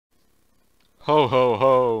Ho ho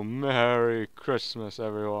ho! Merry Christmas,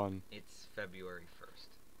 everyone. It's February 1st.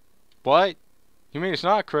 What? You mean it's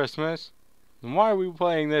not Christmas? Then why are we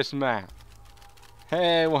playing this map?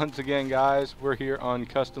 Hey, once again, guys, we're here on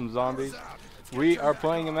Custom Zombies. We are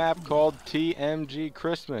playing a map called TMG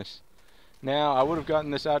Christmas. Now, I would have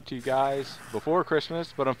gotten this out to you guys before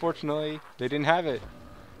Christmas, but unfortunately, they didn't have it.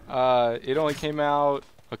 It only came out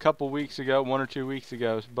a couple weeks ago, 1 or 2 weeks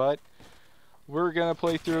ago, but we're gonna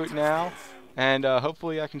play through it now, and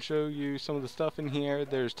hopefully I can show you some of the stuff in here.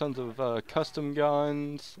 There's tons of custom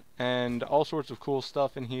guns and all sorts of cool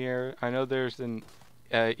stuff in here. I know there's an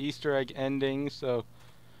Easter egg ending, so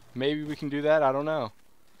maybe we can do that. I don't know.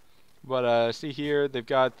 But see here, they've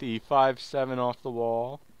got the 5.7 off the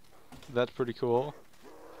wall. That's pretty cool.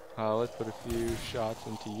 Let's put a few shots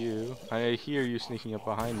into you. I hear you sneaking up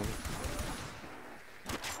behind me.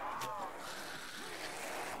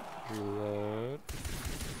 Reload.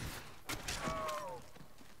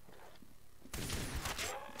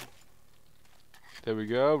 There we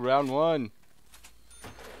go, round 1.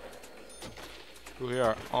 We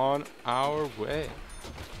are on our way.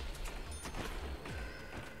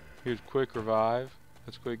 Here's quick revive.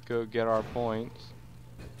 Let's quick go get our points.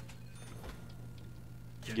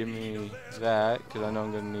 Give me that, because I know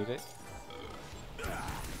I'm going to need it.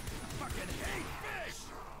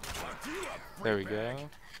 There we go.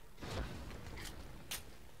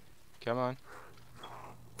 Come on.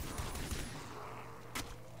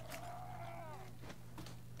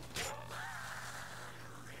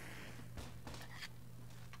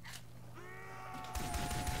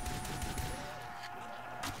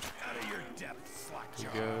 There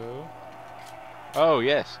we go. Oh,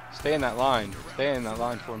 yes. Stay in that line. Stay in that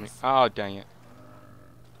line for me. Oh, dang it.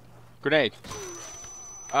 Grenade.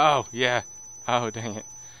 Oh, yeah. Oh, dang it.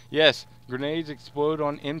 Yes, grenades explode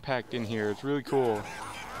on impact in here. It's really cool.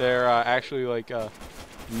 They're actually like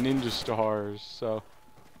ninja stars, so.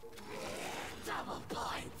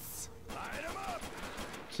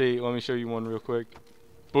 See, let me show you one real quick.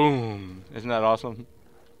 Boom! Isn't that awesome?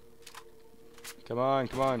 Come on,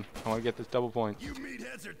 come on. I want to get this double point.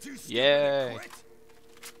 Yay!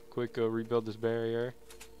 Quick, go rebuild this barrier.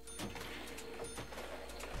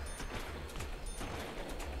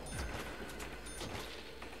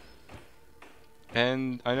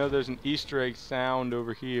 And I know there's an Easter egg sound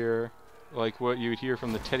over here, like what you would hear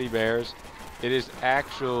from the teddy bears. It is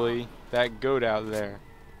actually that goat out there.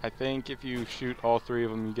 I think if you shoot all 3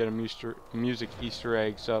 of them, you get a music Easter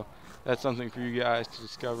egg. So that's something for you guys to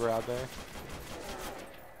discover out there.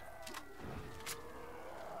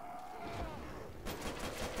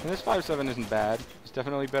 And this 5.7 isn't bad. It's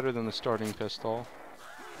definitely better than the starting pistol.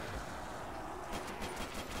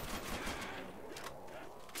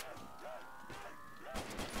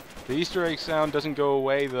 The Easter egg sound doesn't go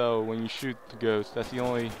away though when you shoot the ghost. That's the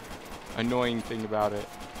only annoying thing about it.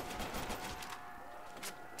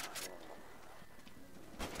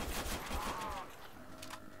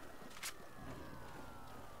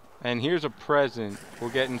 And here's a present. We'll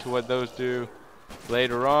get into what those do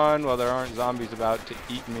later on while there aren't zombies about to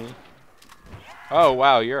eat me. Oh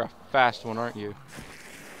wow, you're a fast one, aren't you?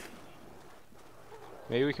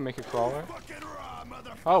 Maybe we can make a crawler?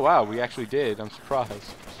 Oh wow, we actually did. I'm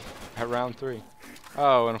surprised. At round 3.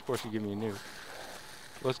 Oh, and of course you give me a nuke.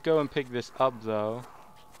 Let's go and pick this up though.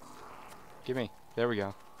 Gimme. There we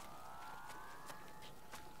go.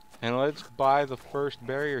 And let's buy the first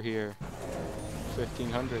barrier here.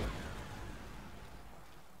 1500.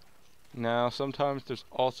 Now sometimes there's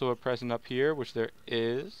also a present up here, which there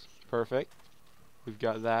is. Perfect. We've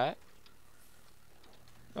got that.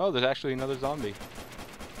 Oh, there's actually another zombie.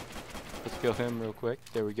 Let's kill him real quick.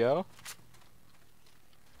 There we go.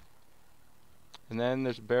 And then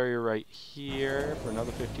there's a barrier right here for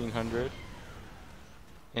another 1500.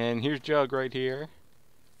 And here's Jug right here.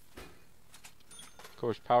 Of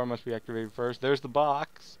course, power must be activated first. There's the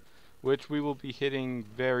box, which we will be hitting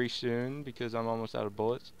very soon because I'm almost out of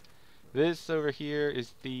bullets. This over here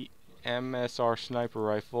is the MSR sniper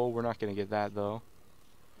rifle. We're not going to get that though,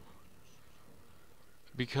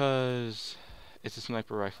 because it's a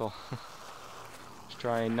sniper rifle. Let's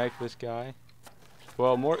try and knife this guy.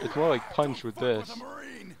 Well, it's more like punch with this.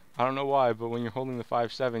 I don't know why, but when you're holding the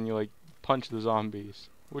 5.7, you like punch the zombies,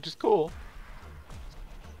 which is cool.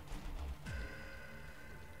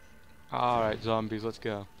 Alright, zombies, let's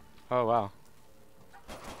go. Oh, wow.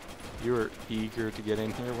 You were eager to get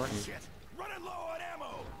in here, weren't you?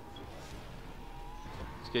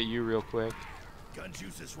 Let's get you real quick.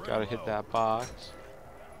 Gotta hit that box.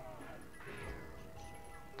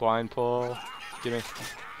 Blind pull. Gimme.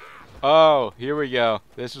 Oh, here we go.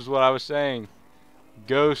 This is what I was saying.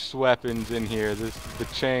 ghost weapons in here. This is the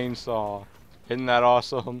chainsaw. Isn't that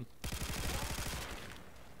awesome?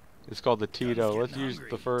 It's called the Tito. Let's use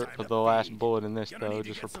the last bullet in this though,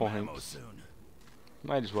 just for points.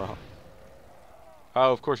 Might as well.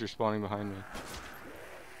 Oh, of course you're spawning behind me.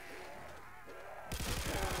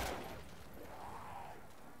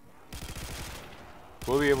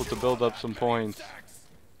 We'll be able to build up some points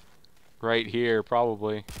right here,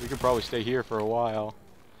 probably. We could probably stay here for a while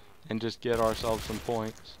and just get ourselves some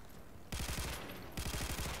points.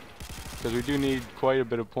 Because we do need quite a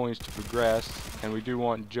bit of points to progress, and we do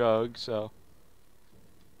want jugs, so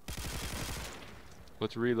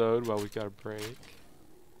let's reload while we got a break.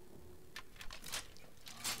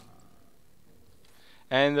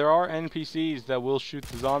 And there are NPCs that will shoot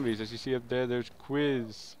the zombies. As you see up there, there's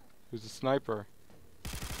Quiz, who's a sniper.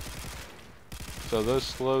 So those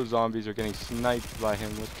slow zombies are getting sniped by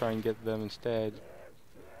him. Let's try and get them instead,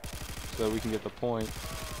 so we can get the point.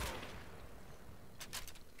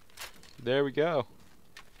 There we go.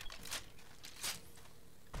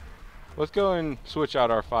 Let's go and switch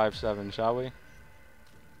out our 5.7, shall we?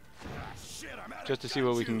 Just to see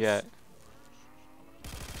what we can get.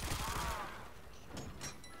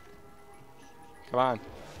 Come on.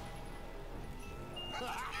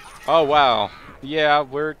 Oh wow. Yeah,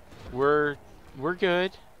 we're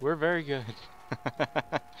good. We're very good.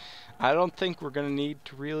 I don't think we're gonna need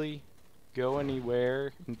to really go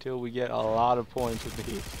anywhere until we get a lot of points with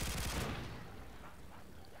these.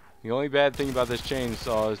 The only bad thing about this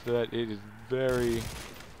chainsaw is that it is very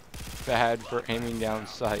bad for aiming down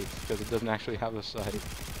sights, because it doesn't actually have a sight.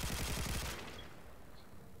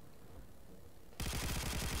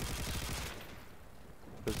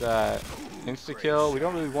 What's that? Insta-kill? We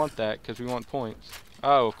don't really want that, because we want points.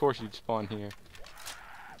 Oh, of course you'd spawn here.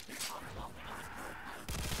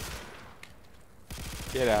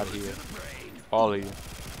 Get out of here. All of you.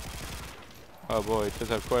 Oh boy, it does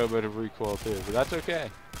have quite a bit of recoil too, but that's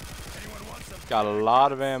okay. Got a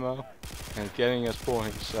lot of ammo, and it's getting us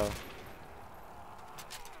points, so.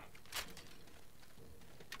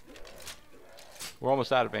 We're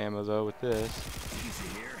almost out of ammo though with this.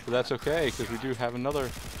 But that's okay, because we do have another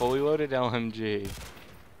fully loaded LMG.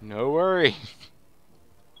 No worries.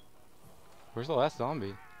 Where's the last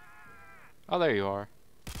zombie? Oh, there you are.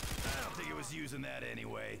 I don't think it was using that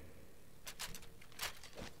anyway.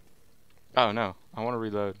 Oh no, I want to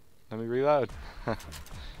reload. Let me reload.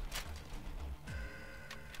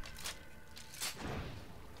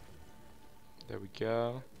 There we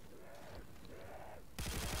go.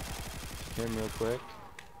 Hit him real quick.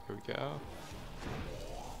 There we go.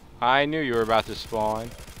 I knew you were about to spawn,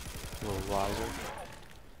 little wiser.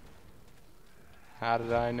 How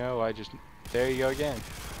did I know? There you go again.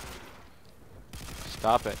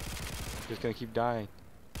 Stop it. I'm just gonna keep dying.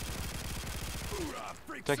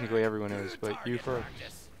 Technically everyone is, but you first.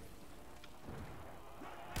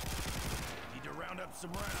 Need to round up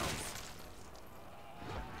some rounds.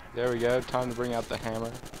 There we go. Time to bring out the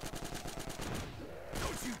hammer.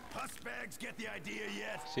 Don't you pussbags get the idea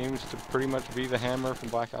yet? Seems to pretty much be the hammer from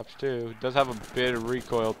Black Ops 2. It does have a bit of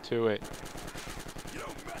recoil to it. You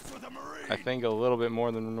don't mess with a Marine. I think a little bit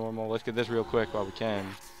more than normal. Let's get this real quick while we can.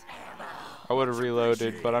 I would have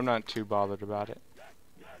reloaded, but I'm not too bothered about it.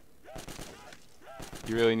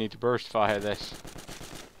 You really need to burst fire this.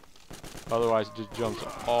 Otherwise it just jumps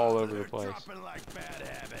all over the place. Like bad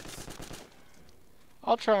habits.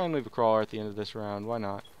 I'll try and leave a crawler at the end of this round. Why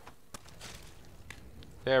not?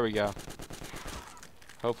 There we go.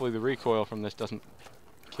 Hopefully the recoil from this doesn't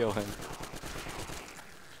kill him.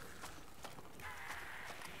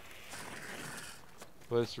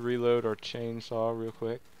 Let's reload our chainsaw real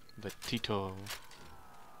quick. The Tito.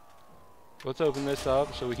 Let's open this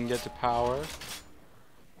up so we can get to power.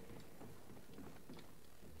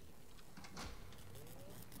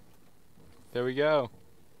 There we go.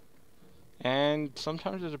 And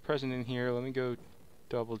sometimes there's a present in here. Let me go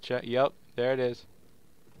double check. Yep, there it is.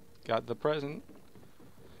 Got the present.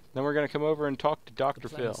 Then we're going to come over and talk to Dr. The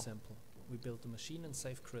plan Phil. is simple. We build the machine and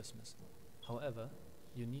save Christmas. However,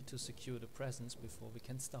 you need to secure the presents before we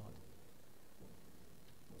can start.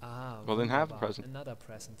 Ah, Well, then have the wunderbar. present. Another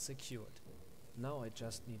present secured. Now I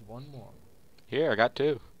just need one more. Here, I got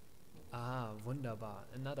two. Ah, wunderbar.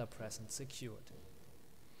 Another present secured.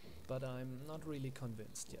 But I'm not really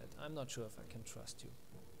convinced yet. I'm not sure if I can trust you.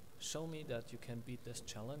 Show me that you can beat this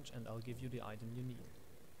challenge and I'll give you the item you need.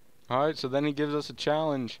 Alright, so then he gives us a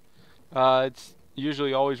challenge. It's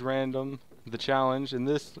usually always random, the challenge. In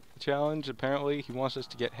this challenge, apparently, he wants us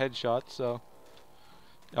to get headshots, so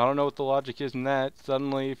I don't know what the logic is in that.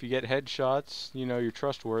 Suddenly, if you get headshots, you know, you're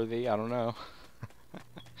trustworthy. I don't know.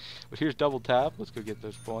 But here's double tap. Let's go get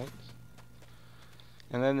those points.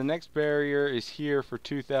 And then the next barrier is here for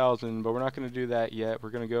 2,000, but we're not going to do that yet. We're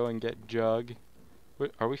going to go and get Jug.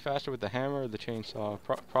 Are we faster with the hammer or the chainsaw?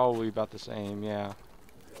 Probably about the same, yeah.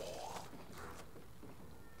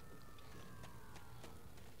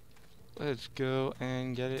 Let's go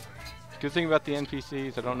and get it. Good thing about the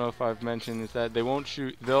NPCs, I don't know if I've mentioned, is that they won't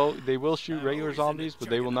shoot. They will shoot regular zombies, but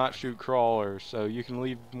they will not shoot crawlers. So you can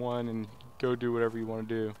leave one and go do whatever you want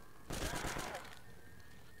to do.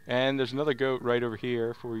 And there's another goat right over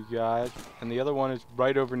here for you guys, and the other one is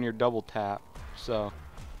right over near double tap. So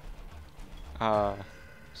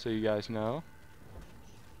you guys know.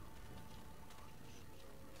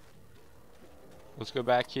 Let's go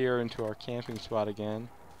back here into our camping spot again.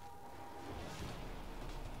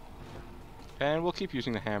 And we'll keep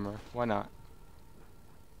using the hammer. Why not?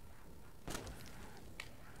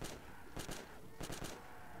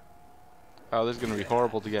 Oh, this is going to be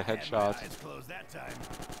horrible to get headshots.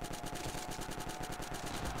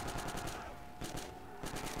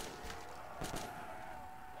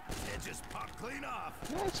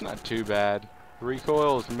 That's not too bad. The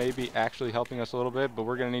recoil is maybe actually helping us a little bit, but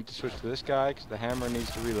we're going to need to switch to this guy because the hammer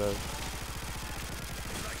needs to reload.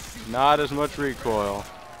 Not as much recoil.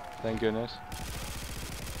 Thank goodness.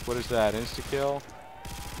 What is that? Insta-kill?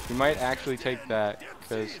 We might actually take that,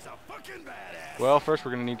 because... Well, first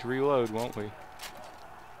we're going to need to reload, won't we?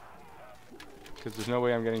 Because there's no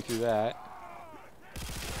way I'm getting through that.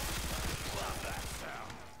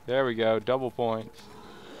 There we go, double points.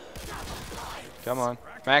 Come on.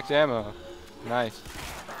 Max ammo. Nice.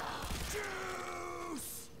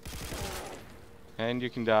 And you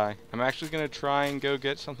can die. I'm actually going to try and go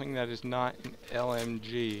get something that is not an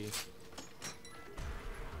LMG.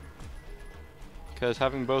 Because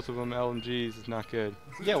having both of them LMGs is not good.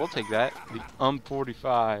 Yeah, we'll take that. The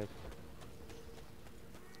 45.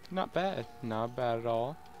 Not bad. Not bad at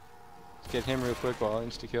all. Let's get him real quick while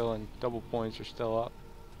insta-kill and double points are still up.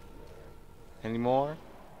 Any more?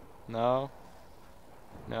 No?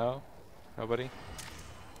 No? Nobody?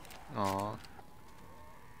 Aww.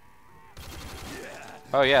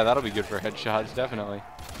 Oh yeah, that'll be good for headshots, definitely.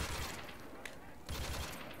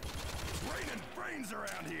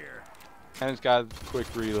 And it's got a quick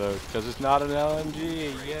reload, because it's not an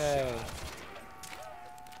LMG, yay!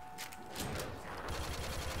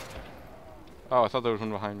 Oh, I thought there was one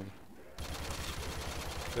behind me.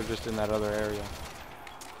 They're just in that other area.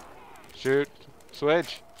 Shoot!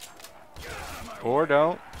 Switch! Or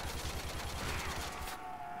don't.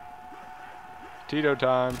 Tito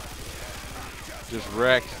time. Just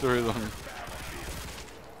wreck through them.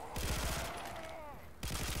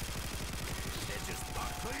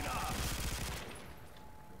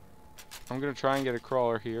 I'm gonna try and get a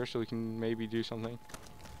crawler here so we can maybe do something.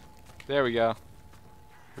 There we go.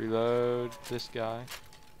 Reload this guy.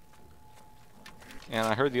 And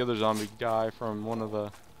I heard the other zombie die from one of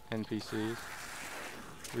the NPCs.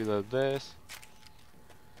 Reload this.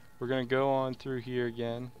 We're gonna go on through here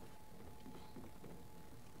again.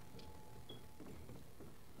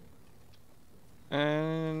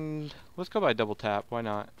 And let's go by double tap, why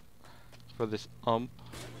not? For this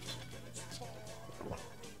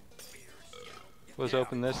Let's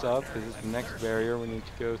open this up because it's the next barrier we need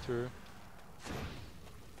to go through.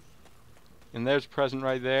 And there's a present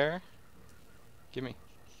right there. Gimme.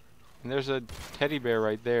 And there's a teddy bear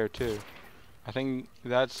right there too. I think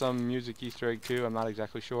that's some music Easter egg too, I'm not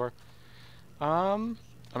exactly sure. I'm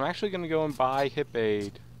actually gonna go and buy hip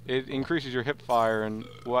aid. It increases your hip fire, and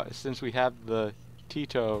since we have the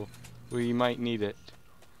Tito, we might need it.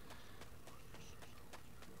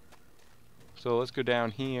 So let's go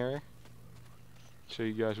down here. Show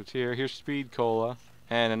you guys what's here. Here's Speed Cola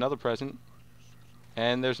and another present.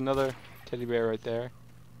 And there's another teddy bear right there.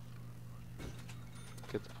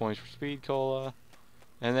 Get the points for Speed Cola.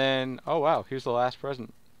 And then, oh wow, here's the last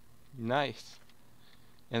present. Nice.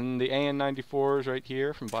 And the AN-94 is right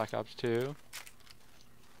here from Black Ops 2.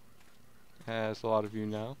 As a lot of you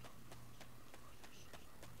know.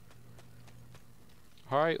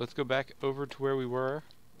 Alright, let's go back over to where we were.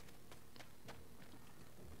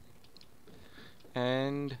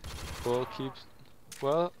 And we'll keep,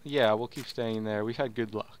 well, yeah, we'll keep staying there. We've had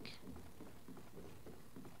good luck.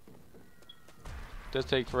 It does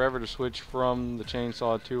take forever to switch from the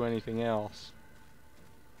chainsaw to anything else.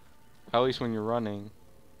 At least when you're running.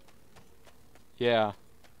 Yeah.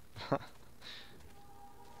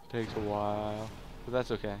 Takes a while, but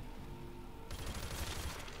that's okay.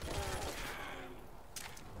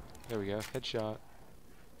 There we go, headshot.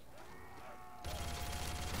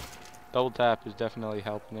 Double tap is definitely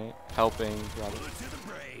helping.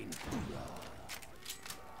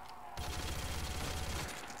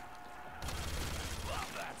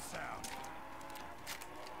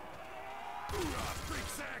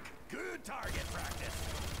 target practice.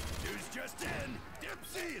 News just in.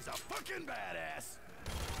 Dipsy is a fucking badass.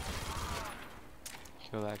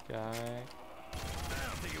 Kill that guy. I don't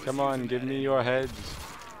think it was Come on, using give that me your anyway. heads.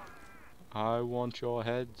 I want your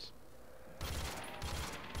heads.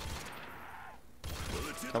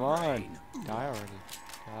 Bullet to the Come on. brain. Die already.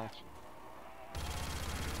 Gosh.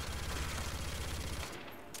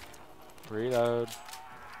 Reload.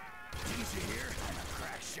 Didn't you hear?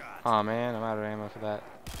 Crack shot. Aw, man, I'm out of ammo for that.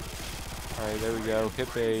 Alright, there we go.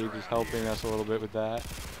 Hip aid is helping us a little bit with that.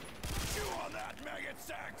 Chew on that, maggot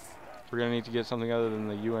sacks. We're gonna need to get something other than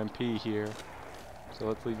the UMP here. So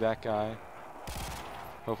let's leave that guy.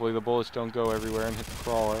 Hopefully the bullets don't go everywhere and hit the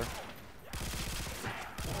crawler. Not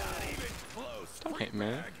even close. Don't hit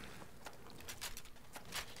me.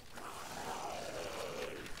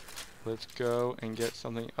 Let's go and get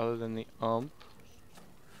something other than the ump.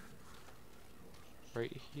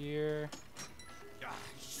 Right here. Ah,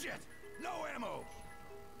 shit. No ammo.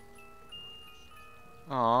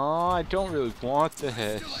 Aw, I don't really want Still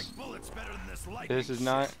this. like bullets better than this lightning This is shit.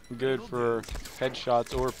 not good It'll for do.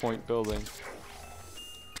 headshots or point building.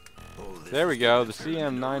 Oh, this There we is go, gonna the turn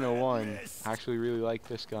into CM901. red mist. I actually really like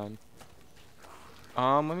this gun.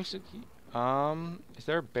 Let me see. Is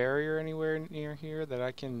there a barrier anywhere near here that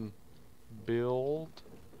I can build?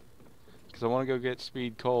 Because I want to go get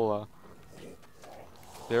Speed Cola.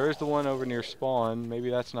 There is the one over near spawn. Maybe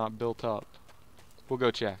that's not built up. We'll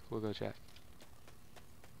go check. We'll go check.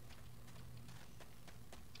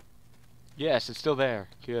 Yes, it's still there.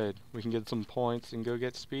 Good. We can get some points and go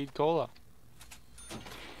get Speed Cola.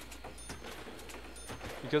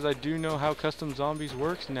 Because I do know how Custom Zombies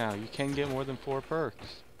works now. You can get more than 4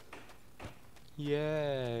 perks.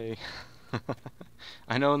 Yay.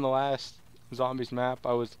 I know in the last Zombies map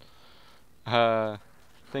I was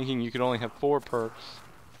thinking you could only have 4 perks.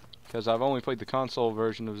 Because I've only played the console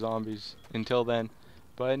version of Zombies until then.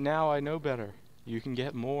 But now I know better. You can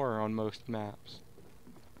get more on most maps.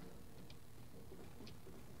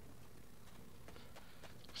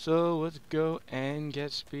 So let's go and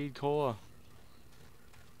get Speed Cola.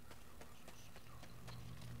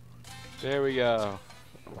 There we go.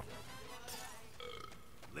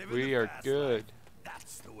 Living We the are fast good. life.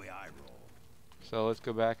 That's the way I roll. So let's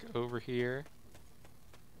go back over here.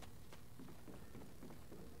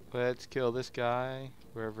 Let's kill this guy,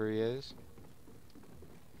 wherever he is.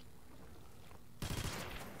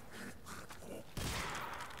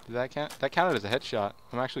 Did that count? That counted as a headshot.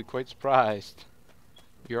 I'm actually quite surprised.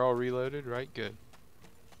 You're all reloaded, right? Good.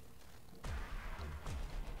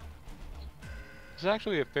 This is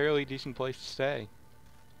actually a fairly decent place to stay.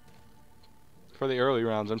 For the early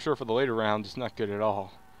rounds. I'm sure for the later rounds it's not good at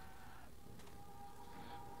all.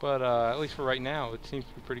 But at least for right now it seems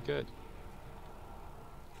to be pretty good.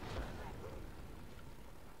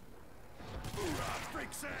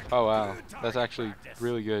 Oh wow, that's actually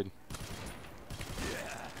really good.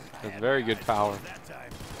 That's very good power.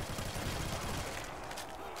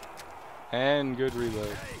 And good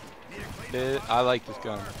reload. I like this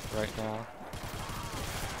gun right now.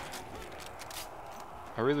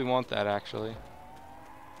 I really want that actually.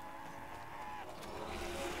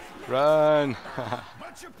 Run!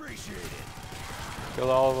 Much appreciated.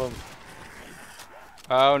 Kill all of them.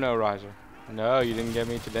 Oh no, Riser. No, you didn't get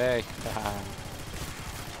me today.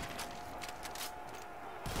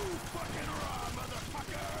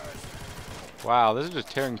 Wow, this is just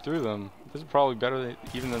tearing through them. This is probably better than,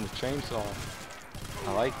 even than the chainsaw.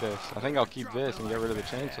 I like this. I think I'll keep this and get rid of the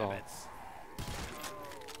chainsaw.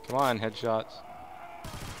 Come on, headshots.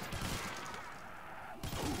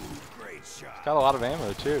 Great shot. It's got a lot of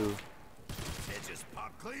ammo too. It just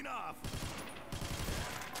popped clean off.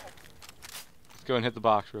 Let's go and hit the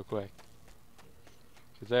box real quick.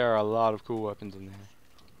 Because there are a lot of cool weapons in there.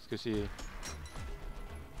 Let's go see.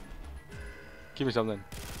 Give me something.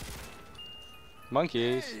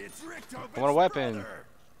 Monkeys. Hey, it's Rick I want a weapon. brother.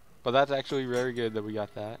 But that's actually very good that we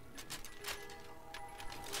got that.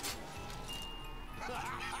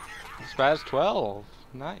 Spaz 12.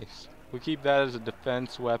 Nice. We keep that as a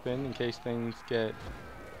defense weapon in case things get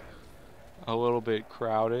a little bit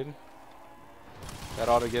crowded. That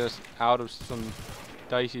ought to get us out of some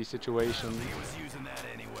dicey situations. He was using that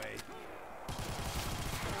anyway.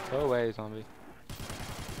 Go away, zombie.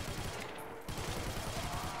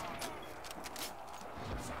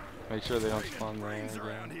 Make sure they don't spawn there Brains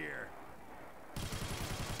around again. here.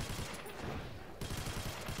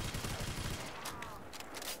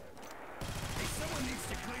 Hey, someone needs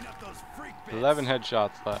to clean up those freak bits. 11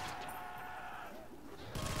 headshots left.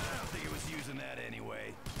 I don't think he was using that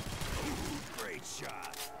anyway. Ooh, great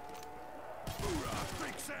shot. Hoorah,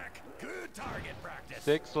 freak sack. Good target practice.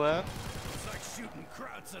 6 left. shooting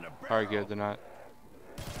krauts in a barrel. Alright, good, they're not.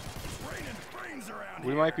 It's raining brains around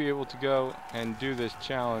We here. might be able to go and do this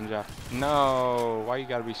challenge after. No, why you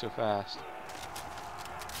gotta be so fast?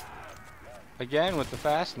 Again with the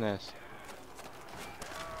fastness.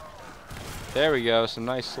 There we go, some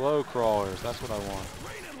nice slow crawlers. That's what I want.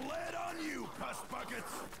 Raining lead on you, pus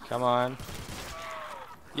buckets. Come on.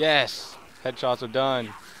 Yes! Headshots are done.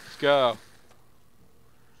 Let's go.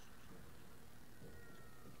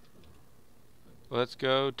 Let's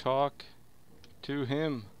go talk to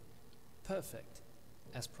him. Perfect.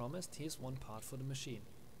 As promised, here's one part for the machine.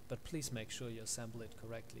 But please make sure you assemble it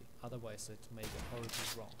correctly, otherwise it may get horribly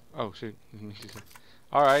wrong. Oh shoot.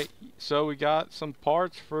 Alright, so we got some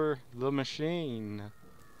parts for the machine.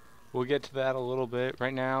 We'll get to that a little bit.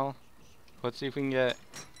 Right now, let's see if we can get...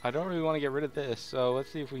 I don't really want to get rid of this, so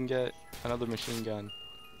let's see if we can get another machine gun.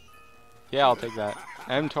 Yeah, I'll take that.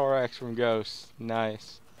 M-Tar-X from Ghost.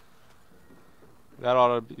 Nice. That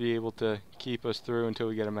ought to be able to keep us through until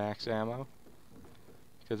we get a max ammo.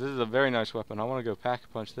 Because this is a very nice weapon. I want to go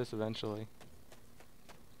pack-a-punch this eventually.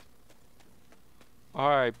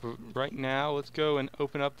 Alright, but right now, let's go and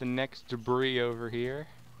open up the next debris over here.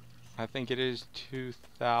 I think it is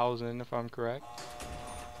 2,000 if I'm correct.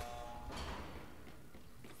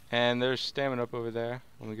 And there's stamina up over there.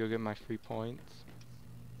 Let me go get my free points.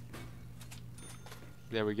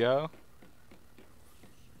 There we go.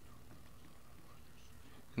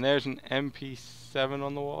 And there's an MP7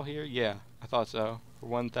 on the wall here. Yeah, I thought so. For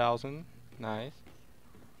 1,000. Nice.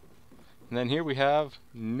 And then here we have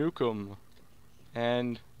Nukem.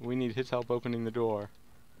 And we need his help opening the door.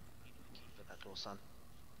 Key for that door, son.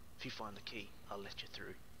 If you find the key, I'll let you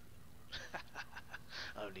through.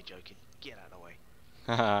 Only joking. Get out of the way.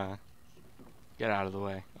 Haha. Get out of the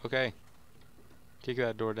way. Okay. Kick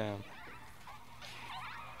that door down.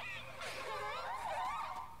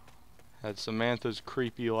 Had Samantha's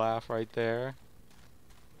creepy laugh right there.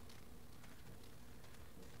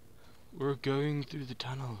 We're going through the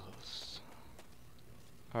tunnels.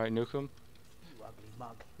 Alright, Nukem. You ugly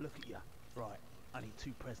mug, look at you. Right, I need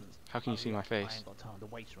 2 presents. How can you see my I face? ain't got time to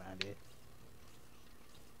waste around here.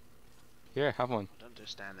 Here, have one. Don't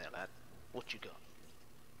just stand there, lad. What you got?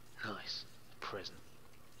 Nice. Present.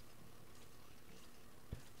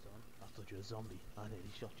 Son, I thought you were a zombie. I nearly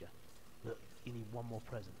shot you. Look, you need 1 more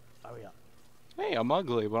present. Hurry up. Hey, I'm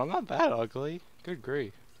ugly, but I'm not that ugly. Good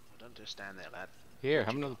grief. Don't just stand there, lad. Here,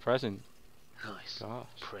 have another present. Nice. Gosh.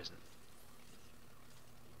 Present.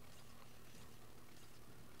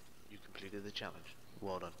 You completed the challenge.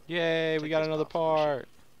 Well done. Yay, we Take got this another part for the part.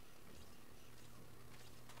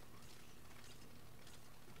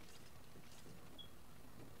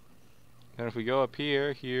 And if we go up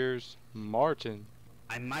here, here's Martin.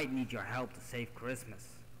 I might need your help to save Christmas,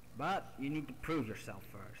 but you need to prove yourself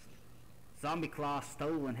first. Zombie Claw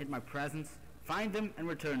stole and hid my presents. Find them and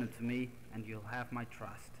return them to me, and you'll have my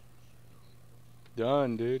trust.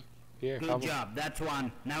 Done, dude. Here, Good have job, that's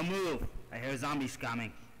one. Now move. I hear zombies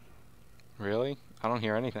coming. Really? I don't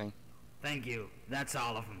hear anything. Thank you. That's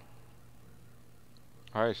all of them.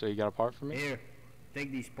 Alright, so you got a part for me? Here,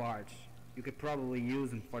 take these parts. You could probably use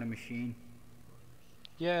them for the machine.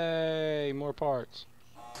 Yay, more parts.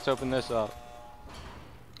 Let's open this up.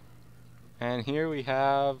 And here we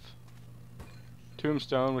have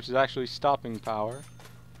Tombstone, which is actually stopping power.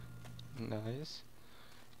 Nice.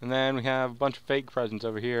 And then we have a bunch of fake presents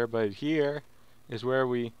over here, but here is where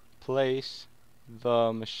we place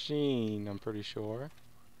the machine, I'm pretty sure.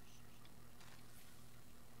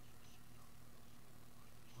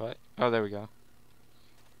 What? Oh, there we go.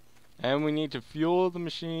 And we need to fuel the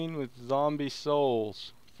machine with zombie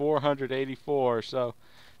souls. 484, so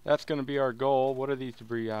that's going to be our goal. What are these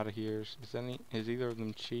debris out of here? Is either of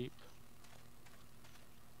them cheap?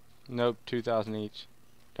 Nope, 2,000 each.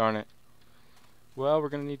 Darn it. Well, we're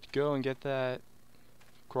going to need to go and get that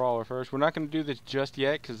crawler first. We're not going to do this just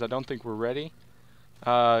yet because I don't think we're ready.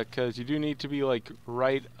 Because you do need to be like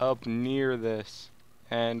right up near this.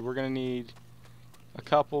 And we're going to need a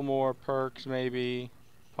couple more perks maybe.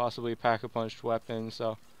 Possibly a pack-a-punched weapon.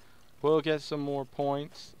 So we'll get some more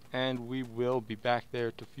points and we will be back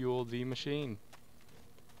there to fuel the machine.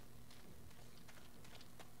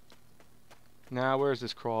 Now, where's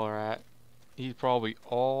this crawler at? He's probably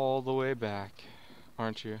all the way back,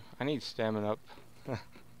 aren't you? I need stamina up.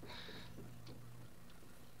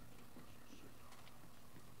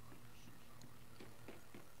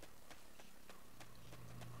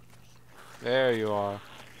 There you are.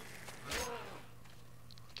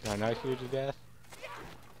 Can I knife you to death?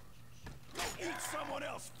 Eat someone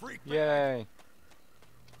else, freak. Yay!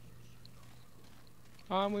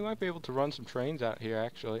 We might be able to run some trains out here,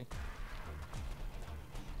 actually.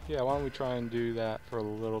 Yeah, why don't we try and do that for a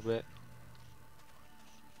little bit.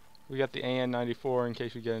 We got the AN-94 in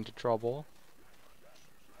case we get into trouble.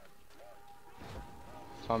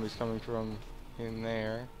 Zombies coming from in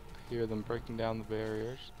there. I hear them breaking down the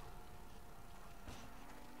barriers.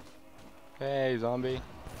 Hey, zombie.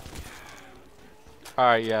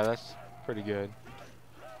 Alright, yeah, that's pretty good.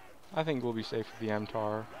 I think we'll be safe with the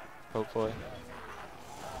MTAR, hopefully.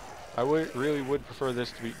 I really would prefer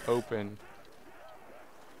this to be open.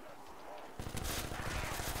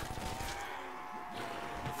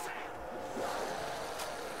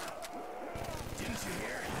 Didn't you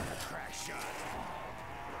hear it? Crack shot.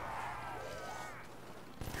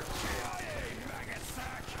 Your KIA, maggot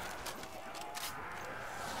sack.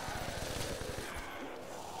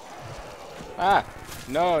 Ah!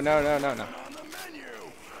 No, no, no, no, no. On the menu.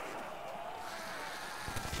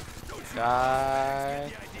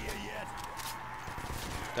 Die. The idea yet?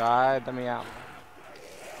 Die, let me out.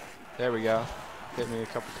 There we go. Hit me a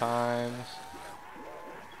couple times.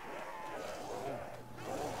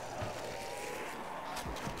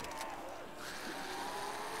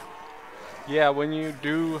 Yeah, when you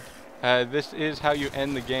do, this is how you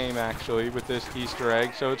end the game actually, with this Easter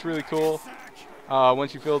egg. So it's really cool.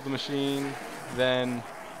 Once you fill the machine, then,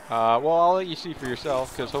 well, I'll let you see for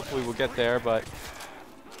yourself, because hopefully we'll get there, but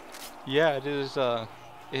yeah, it is,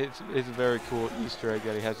 it's a very cool Easter egg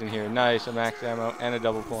that he has in here. Nice, a max ammo and a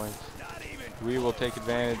double point. We will take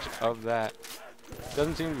advantage of that.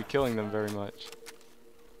 Doesn't seem to be killing them very much.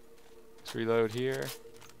 Let's reload here.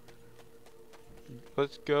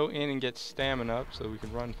 Let's go in and get stamina up so we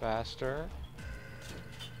can run faster.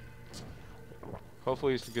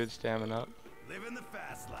 Hopefully it's a good stamina up. Living the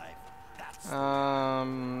fast life. That's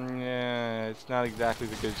Yeah, it's not exactly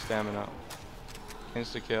the good stamina up.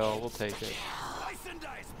 Insta kill, we'll take it. slice and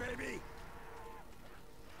dice, baby.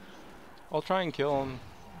 I'll try and kill him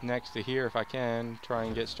next to here if I can. Try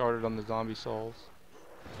and get started on the zombie souls.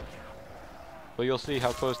 But you'll see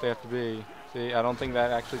how close they have to be. See, I don't think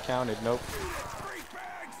that actually counted. Nope.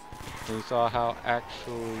 And you saw how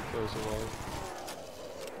actually close it was.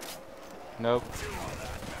 Nope.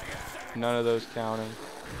 None of those counting.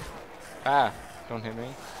 Ah! Don't hit me.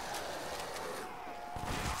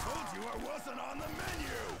 Told you I wasn't on the menu.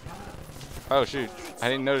 Oh shoot. I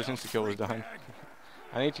didn't notice insta-kill was done.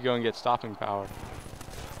 I need to go and get stopping power.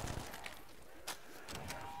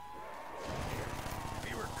 If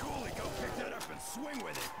you were cool, go pick that up and swing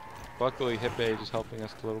with it. Luckily, hip age is helping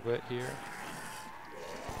us a little bit here.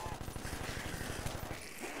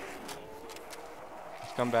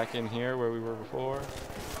 Let's come back in here where we were before.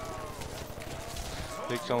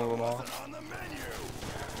 Take some of them off. On the menu.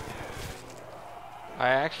 I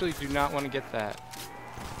actually do not want to get that.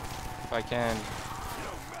 If I can. You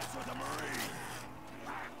don't mess with a Marine.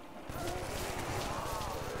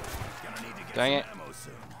 Gonna need to get Dang it. some ammo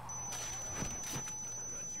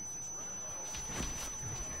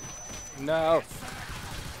soon. No!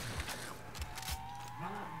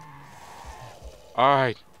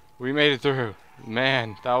 Alright. We made it through.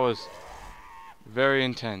 Man, that was very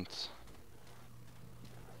intense.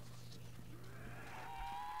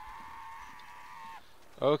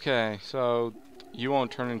 Okay, so you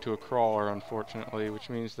won't turn into a crawler, unfortunately, which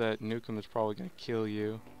means that Nukem is probably going to kill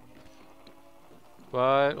you.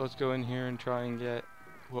 But let's go in here and try and get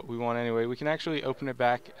what we want anyway. We can actually open it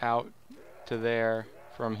back out to there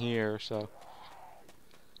from here, so.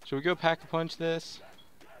 Should we go pack-a-punch this?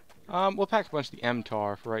 We'll pack-a-punch the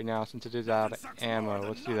MTAR for right now, since it is out of ammo.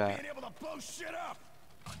 Let's do that.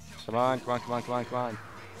 Come on, come on, come on, come on, come on.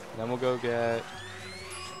 Then we'll go get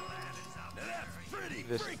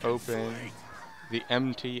this open, the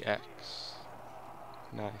MTX.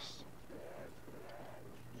 Nice.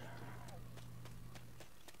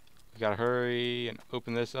 We gotta hurry and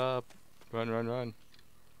open this up. Run, run, run.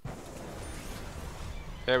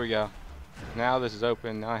 There we go. Now this is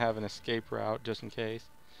open. Now I have an escape route just in case.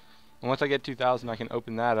 And once I get 2,000, I can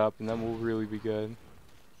open that up, and then we'll really be good.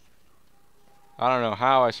 I don't know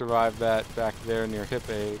how I survived that back there near Hip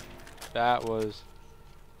Aid. That was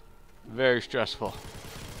very stressful.